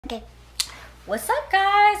Okay. What's up,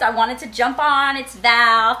 guys? I wanted to jump on. It's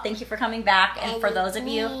Val. Thank you for coming back. And for those of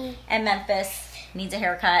you in Memphis, needs a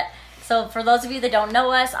haircut. So for those of you that don't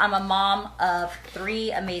know us, I'm a mom of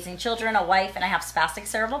 3 amazing children, a wife, and I have spastic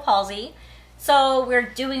cerebral palsy. So we're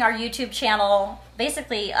doing our YouTube channel,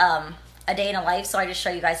 basically a day in a life. So I just show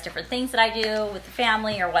you guys different things that I do with the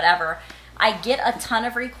family or whatever. I get a ton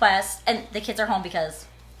of requests, and the kids are home because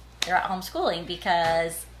they're at homeschooling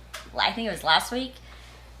because I think it was last week.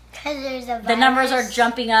 Because there's a virus. The numbers are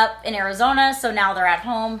jumping up in Arizona, so now they're at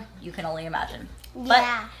home. You can only imagine. Yeah.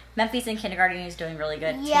 But Memphis in kindergarten, he's doing really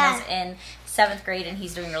good. Yeah. Tina's in 7th grade, and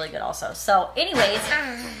he's doing really good also. So anyways,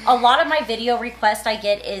 a lot of my video requests I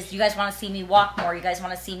get is you guys want to see me walk more. You guys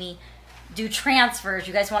want to see me do transfers.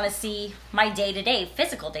 You guys want to see my day-to-day,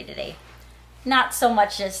 physical day-to-day. Not so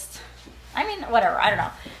much just, I mean, whatever. I don't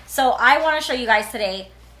know. So I want to show you guys today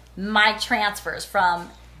my transfers from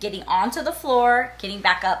getting onto the floor, getting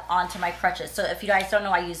back up onto my crutches. So if you guys don't know,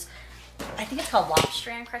 I use, I think it's called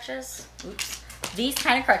lobstrand crutches. Oops. These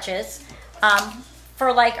kind of crutches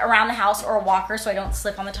for like around the house or a walker so I don't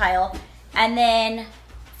slip on the tile. And then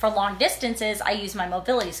for long distances, I use my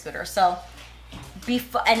mobility scooter. So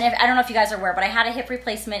before, and I don't know if you guys are aware, but I had a hip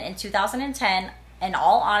replacement in 2010. In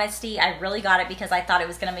all honesty, I really got it because I thought it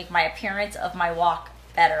was going to make my appearance of my walk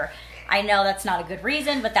better. I know that's not a good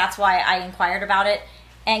reason, but that's why I inquired about it.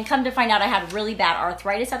 And come to find out, I had really bad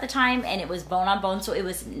arthritis at the time, and it was bone on bone, so it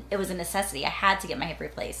was a necessity. I had to get my hip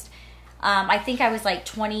replaced. I think I was like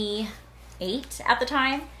 28 at the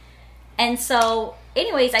time. And so,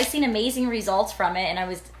 anyways, I seen amazing results from it, and I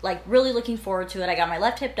was like really looking forward to it. I got my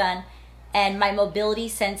left hip done, and my mobility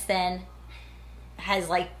since then has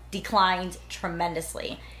like declined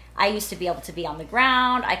tremendously. I used to be able to be on the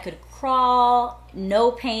ground. I could crawl,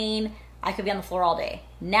 no pain. I could be on the floor all day.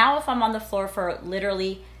 Now if I'm on the floor for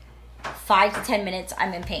literally 5 to 10 minutes,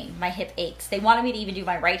 I'm in pain. My hip aches. They wanted me to even do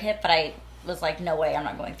my right hip, but I was like, no way, I'm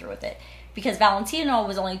not going through with it. Because Valentino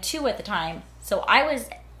was only 2 at the time, so I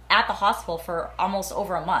was at the hospital for almost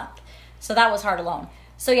over a month. So that was hard alone.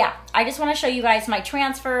 So yeah, I just want to show you guys my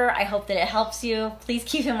transfer. I hope that it helps you. Please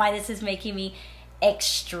keep in mind this is making me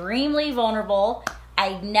extremely vulnerable.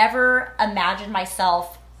 I never imagined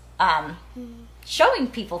myself showing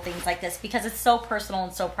people things like this because it's so personal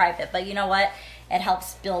and so private. But you know what? It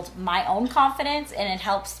helps build my own confidence, and it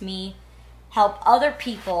helps me help other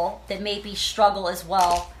people that maybe struggle as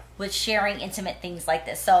well with sharing intimate things like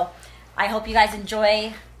this. So I hope you guys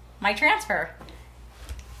enjoy my transfer.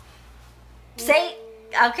 Say,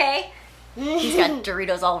 okay? He's got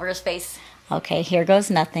Doritos all over his face. Okay, here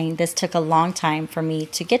goes nothing. This took a long time for me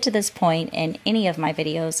to get to this point in any of my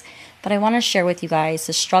videos, but I want to share with you guys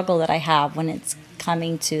the struggle that I have when it's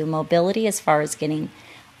coming to mobility as far as getting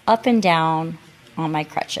up and down on my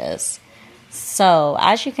crutches. So,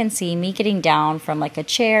 as you can see, me getting down from like a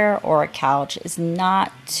chair or a couch is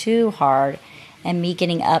not too hard, and me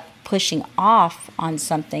getting up, pushing off on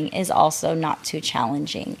something is also not too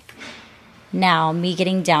challenging. Now, me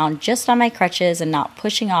getting down just on my crutches and not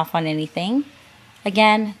pushing off on anything,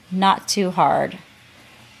 again, not too hard.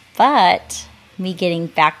 But me getting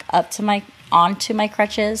back up to onto my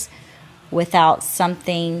crutches without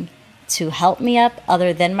something to help me up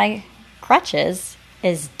other than my crutches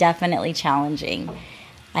is definitely challenging.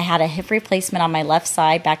 I had a hip replacement on my left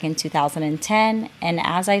side back in 2010, and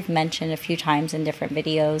as I've mentioned a few times in different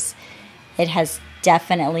videos, it has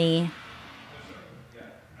definitely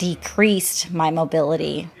decreased my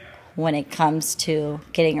mobility when it comes to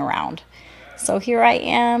getting around. So here I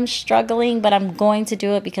am struggling, but I'm going to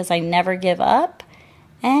do it because I never give up,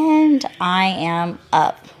 and I am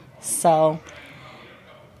up. So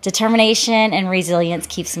determination and resilience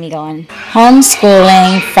keeps me going.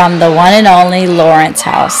 Homeschooling from the one and only Lawrence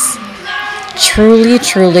house. Truly,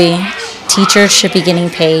 truly, teachers should be getting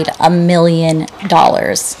paid $1 million.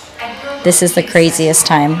 This is the craziest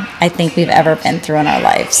time I think we've ever been through in our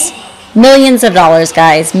lives. Millions of dollars,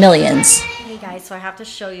 guys, millions. Hey guys, so I have to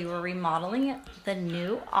show you, we're remodeling the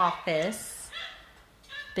new office.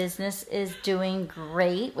 Business is doing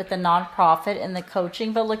great with the nonprofit and the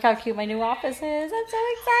coaching, but look how cute my new office is. I'm so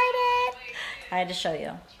excited. I had to show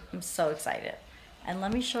you. I'm so excited. And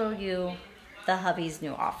let me show you the hubby's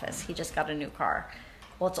new office. He just got a new car.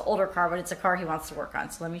 Well, it's an older car, but it's a car he wants to work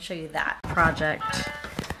on. So let me show you that project.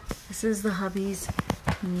 This is the hubby's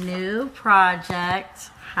new project.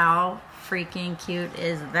 How freaking cute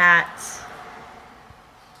is that?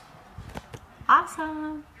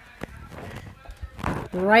 Awesome.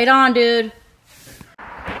 Right on, dude.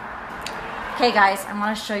 Okay, guys, I'm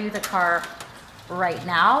going to show you the car right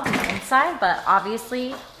now, the inside, but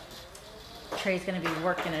obviously Trey's going to be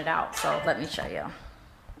working it out, so let me show you.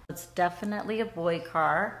 It's definitely a boy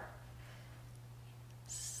car.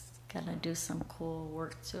 It's gonna do some cool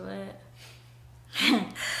work to it.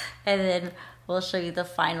 And then we'll show you the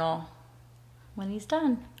final when he's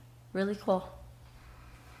done. Really cool.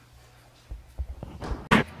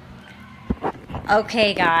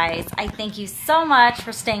 Okay guys, I thank you so much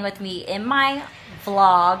for staying with me in my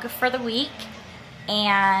vlog for the week.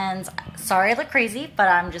 And sorry I look crazy, but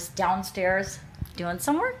I'm just downstairs doing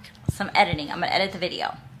some work, some editing. I'm gonna edit the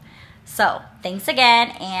video. So thanks again,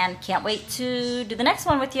 and can't wait to do the next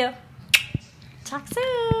one with you. Talk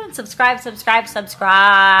soon. Subscribe, subscribe,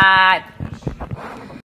 subscribe.